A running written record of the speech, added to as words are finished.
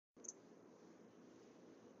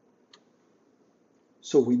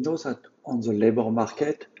So we know that on the labor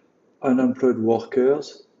market, unemployed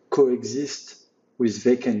workers coexist with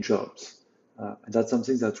vacant jobs. And that's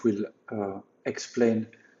something that we'll explain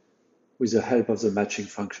with the help of the matching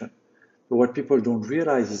function. But what people don't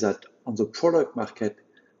realize is that on the product market,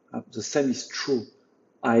 the same is true.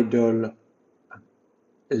 Idle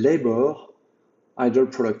labor, idle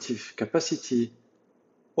productive capacity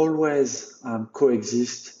always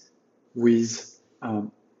coexist with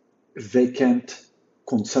vacant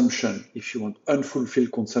consumption, if you want,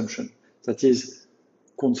 unfulfilled consumption. That is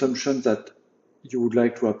consumption that you would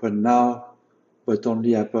like to happen now, but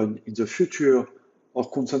only happen in the future, or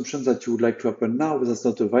consumption that you would like to happen now, but that's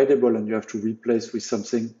not available and you have to replace with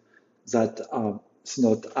something that is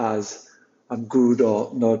not as good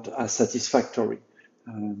or not as satisfactory.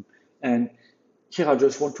 And here I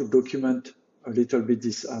just want to document a little bit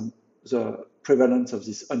this the prevalence of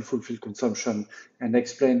this unfulfilled consumption and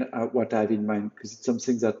explain what I have in mind, because it's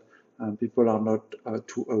something that people are not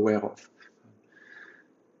too aware of.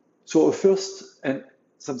 So first, and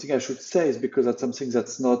something I should say is because that's something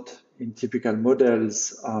that's not in typical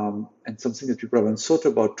models and something that people haven't thought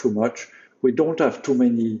about too much. We don't have too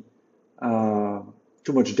much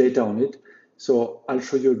data on it. So I'll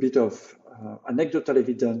show you a bit of anecdotal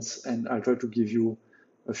evidence and I'll try to give you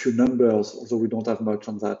a few numbers, although we don't have much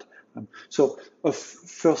on that. So a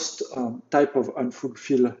first type of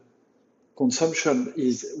unfulfilled consumption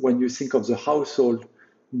is when you think of the household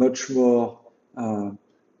much more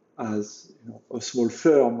as a small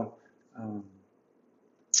firm,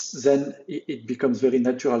 then it becomes very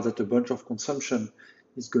natural that a bunch of consumption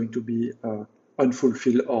is going to be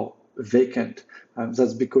unfulfilled or vacant.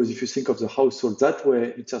 That's because if you think of the household that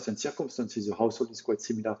way, in certain circumstances, the household is quite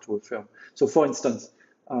similar to a firm. So for instance,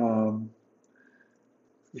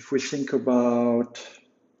 if we think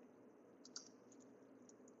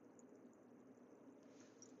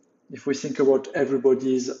about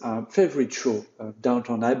everybody's favorite show,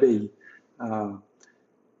 Downton Abbey,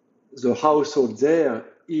 the household there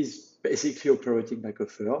is basically operating like a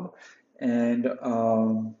firm. And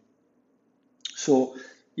so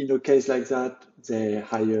in a case like that, they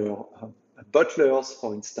hire butlers,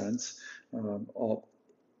 for instance, or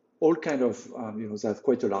all kind of, they have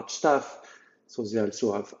quite a large staff. So they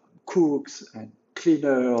also have cooks and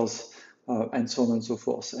cleaners and so on and so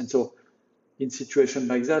forth. And so in situations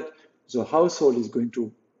like that, the household is going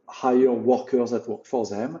to hire workers that work for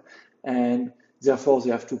them. And therefore,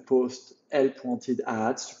 they have to post help-wanted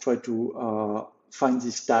ads to try to find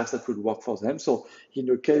these tasks that will work for them. So in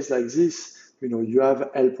a case like this, you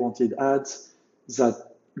have help-wanted ads that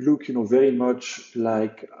look, very much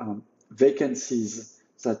like vacancies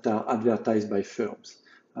that are advertised by firms.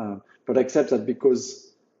 But except that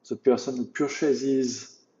because the person who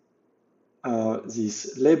purchases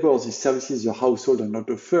these labor, these services, your household and not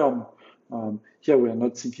a firm, here we are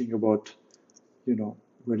not thinking about,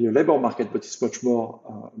 really a labor market, but it's much more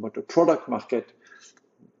about a product market,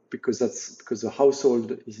 because the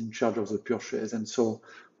household is in charge of the purchase. And so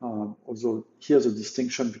although here's a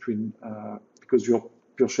distinction between, because you're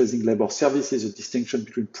purchasing labor services, the distinction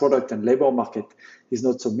between product and labor market is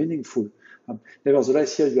not so meaningful.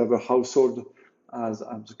 Nevertheless, here you have a household as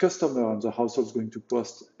the customer, and the household is going to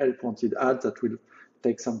post help-wanted ads that will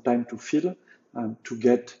take some time to fill to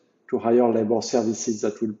get to hire labor services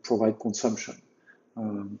that will provide consumption.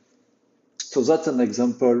 So that's an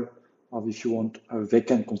example of, if you want, a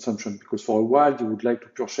vacant consumption, because for a while you would like to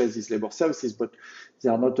purchase these labor services, but they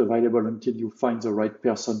are not available until you find the right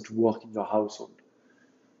person to work in your household.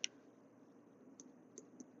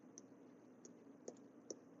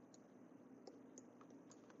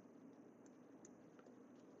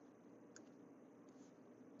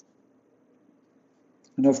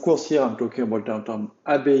 And of course, here I'm talking about Downton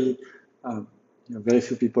Abbey. Very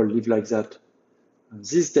few people live like that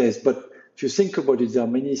these days. But if you think about it, there are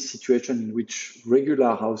many situations in which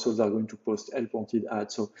regular households are going to post help-wanted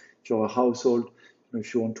ads. So if you're a household,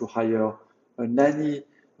 if you want to hire a nanny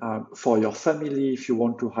for your family, if you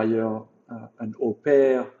want to hire an au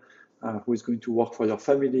pair who is going to work for your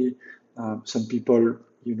family, some people,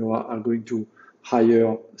 are going to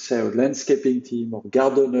hire, say, a landscaping team or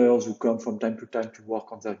gardeners who come from time to time to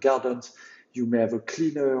work on their gardens. You may have a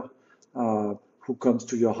cleaner who comes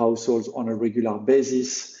to your households on a regular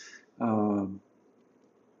basis.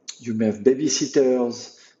 You may have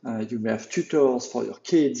babysitters. You may have tutors for your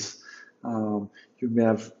kids. You may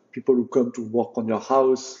have people who come to work on your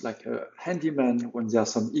house, like a handyman when there are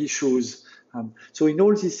some issues. So in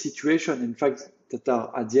all these situations, in fact, that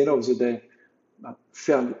are at the end of the day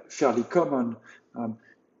fairly common,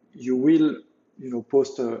 you will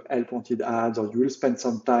post help wanted ads, or you will spend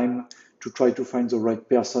some time to try to find the right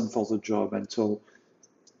person for the job. And so,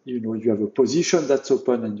 you have a position that's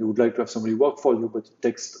open and you would like to have somebody work for you, but it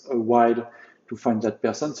takes a while to find that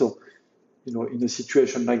person. So, in a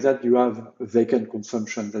situation like that, you have a vacant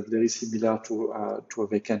consumption that's very similar to a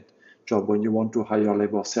vacant job when you want to hire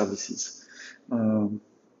labor services.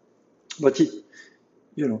 But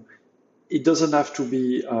it doesn't have to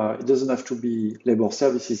be labor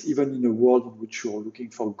services. Even in a world in which you're looking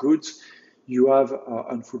for goods, you have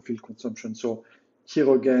unfulfilled consumption. So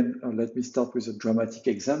here again, let me start with a dramatic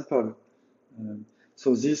example.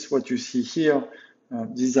 So this, what you see here,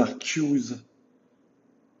 these are queues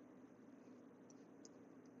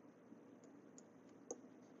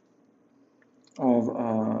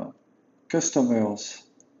of customers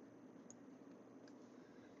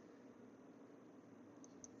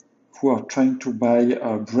who are trying to buy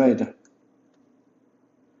bread.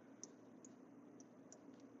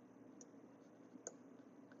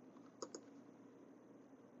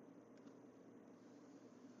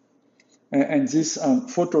 And these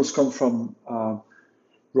photos come from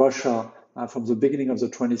Russia from the beginning of the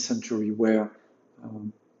 20th century, where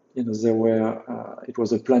it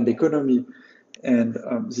was a planned economy, and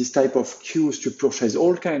this type of queues to purchase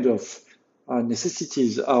all kinds of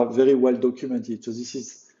necessities are very well documented. So this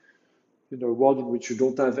is a world in which you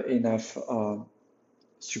don't have enough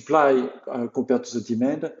supply compared to the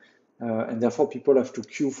demand, and therefore people have to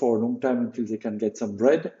queue for a long time until they can get some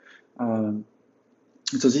bread.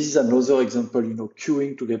 So this is another example,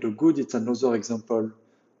 queuing to get a good. It's another example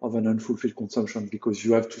of an unfulfilled consumption, because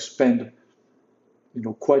you have to spend,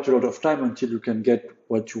 quite a lot of time until you can get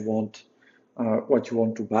what you want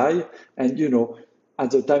to buy. And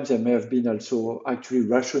at the time there may have been also actually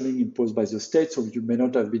rationing imposed by the state, so you may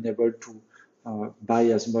not have been able to buy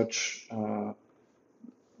as much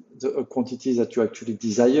the quantity that you actually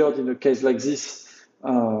desired in a case like this.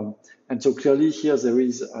 And so clearly here there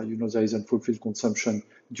is unfulfilled consumption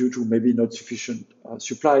due to maybe not sufficient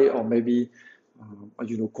supply, or maybe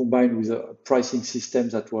combined with a pricing system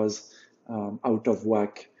that was out of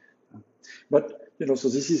whack. But so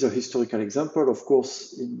this is a historical example. Of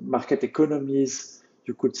course, in market economies,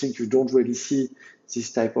 you could think you don't really see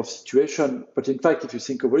this type of situation. But in fact, if you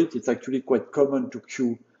think about it, it's actually quite common to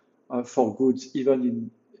queue for goods,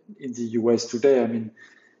 even in the US today. I mean,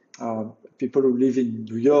 people who live in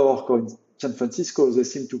New York or in San Francisco, they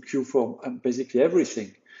seem to queue for basically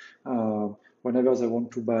everything whenever they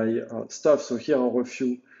want to buy stuff. So here are a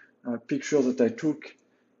few pictures that I took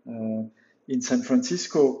in San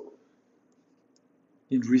Francisco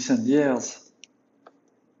in recent years.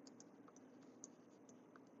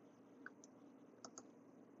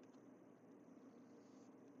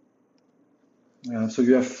 So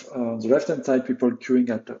you have on the left-hand side people queuing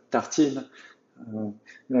at Tartine,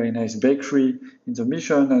 very nice bakery in the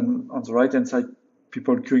Mission, and on the right-hand side,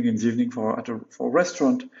 people queuing in the evening for a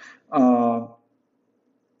restaurant.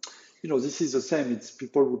 This is the same. It's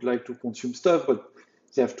people would like to consume stuff, but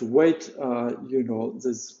they have to wait.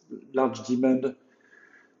 There's large demand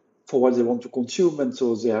for what they want to consume, and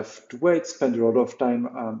so they have to wait, spend a lot of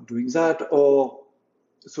time doing that, or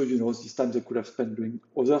so this time they could have spent doing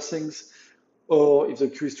other things. Or if the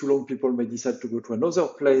queue is too long, people may decide to go to another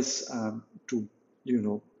place to,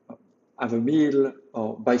 have a meal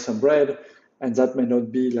or buy some bread, and that may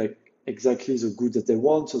not be like exactly the good that they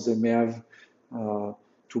want. So they may have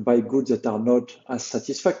to buy goods that are not as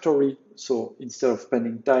satisfactory. So instead of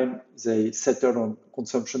spending time, they settle on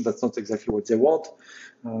consumption that's not exactly what they want.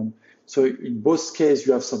 So in both cases,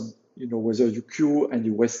 you have some, whether you queue and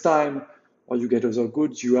you waste time or you get other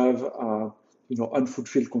goods, you have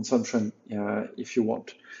unfulfilled consumption, if you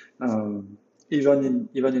want, even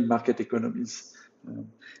in market economies.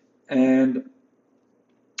 And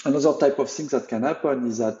another type of thing that can happen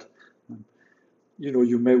is that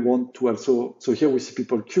you may want to also. So here we see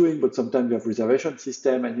people queuing, but sometimes you have reservation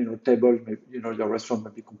system, and tables. Your restaurant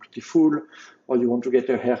may be completely full, or you want to get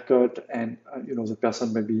a haircut, and the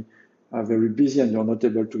person may be very busy, and you're not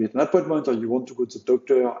able to get an appointment, or you want to go to the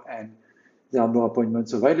doctor and there are no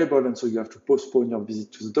appointments available, and so you have to postpone your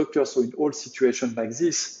visit to the doctor. So in all situations like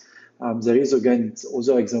this, there is again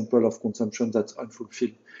other example of consumption that's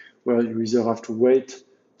unfulfilled, where you either have to wait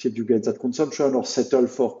till you get that consumption or settle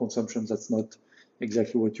for consumption that's not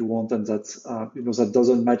exactly what you want, and that's that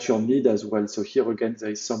doesn't match your need as well. So here again, there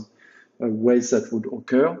is some ways that would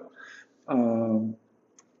occur.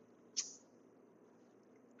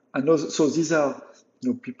 So these are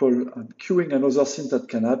people queuing. Another thing that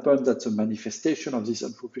can happen, that's a manifestation of this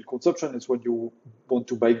unfulfilled consumption, is when you want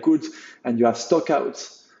to buy goods and you have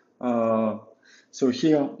stockouts. So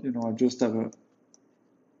here, I just have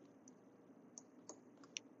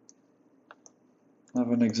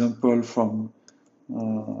have an example from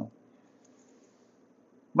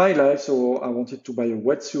my life. So I wanted to buy a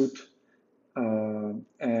wetsuit,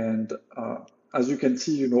 and as you can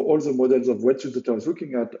see, all the models of wetsuit that I was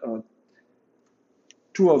looking at,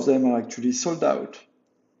 2 of them are actually sold out.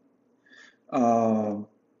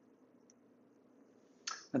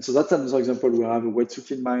 And so that's another example where I have a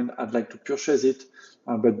wetsuit in mind. I'd like to purchase it,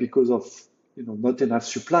 but because of not enough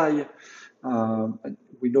supply,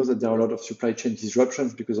 we know that there are a lot of supply chain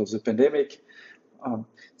disruptions because of the pandemic.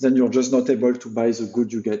 Then you're just not able to buy the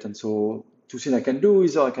goods you get. And so 2 things I can do: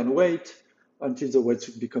 either I can wait until the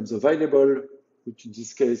wetsuit becomes available, which in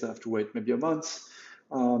this case I have to wait maybe a month,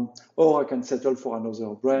 or I can settle for another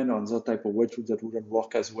brand or another type of wetsuit that wouldn't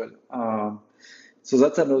work as well. So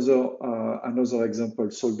that's another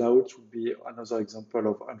example. Sold out would be another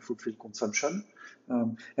example of unfulfilled consumption.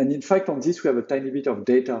 And in fact, on this, we have a tiny bit of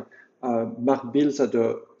data. Mark Bills had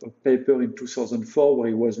a paper in 2004 where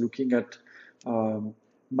he was looking at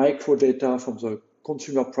micro data from the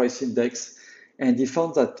consumer price index, and he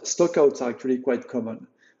found that stockouts are actually quite common.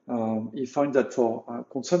 He found that for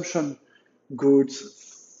consumption goods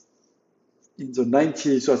in the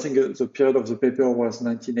 90s, so I think the period of the paper was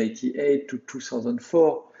 1988 to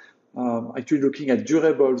 2004, actually looking at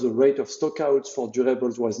durables, the rate of stockouts for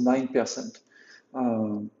durables was 9%.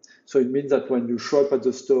 So it means that when you show up at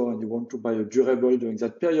the store and you want to buy a durable during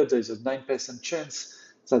that period, there is a 9% chance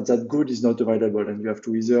that that good is not available, and you have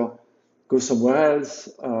to either go somewhere else,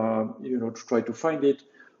 to try to find it,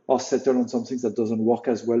 or settle on something that doesn't work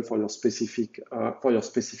as well for your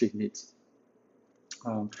specific needs.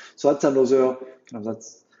 So that's another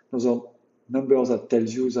number that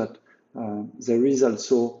tells you that there is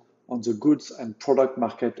also on the goods and product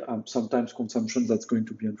market sometimes consumption that's going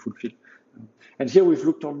to be unfulfilled. And here we've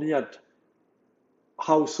looked only at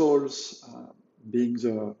households being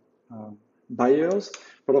the buyers,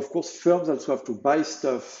 but of course firms also have to buy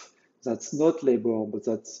stuff that's not labor, but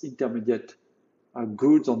that's intermediate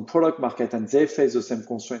goods on product market, and they face the same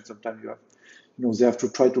constraints. Sometimes they have to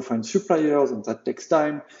try to find suppliers, and that takes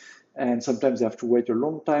time. And sometimes they have to wait a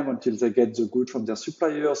long time until they get the good from their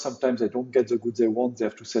suppliers. Sometimes they don't get the goods they want. They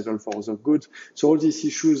have to settle for other goods. So all these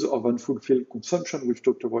issues of unfulfilled consumption we've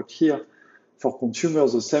talked about here, for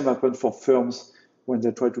consumers, the same happens for firms when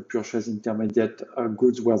they try to purchase intermediate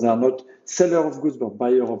goods where they are not seller of goods, but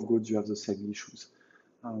buyer of goods. You have the same issues.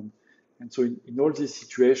 And so in all these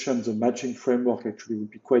situations, the matching framework actually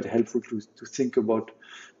would be quite helpful to think about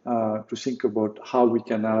how we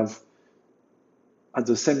can have at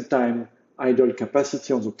the same time idle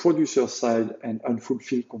capacity on the producer side and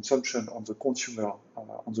unfulfilled consumption on the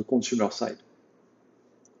consumer side.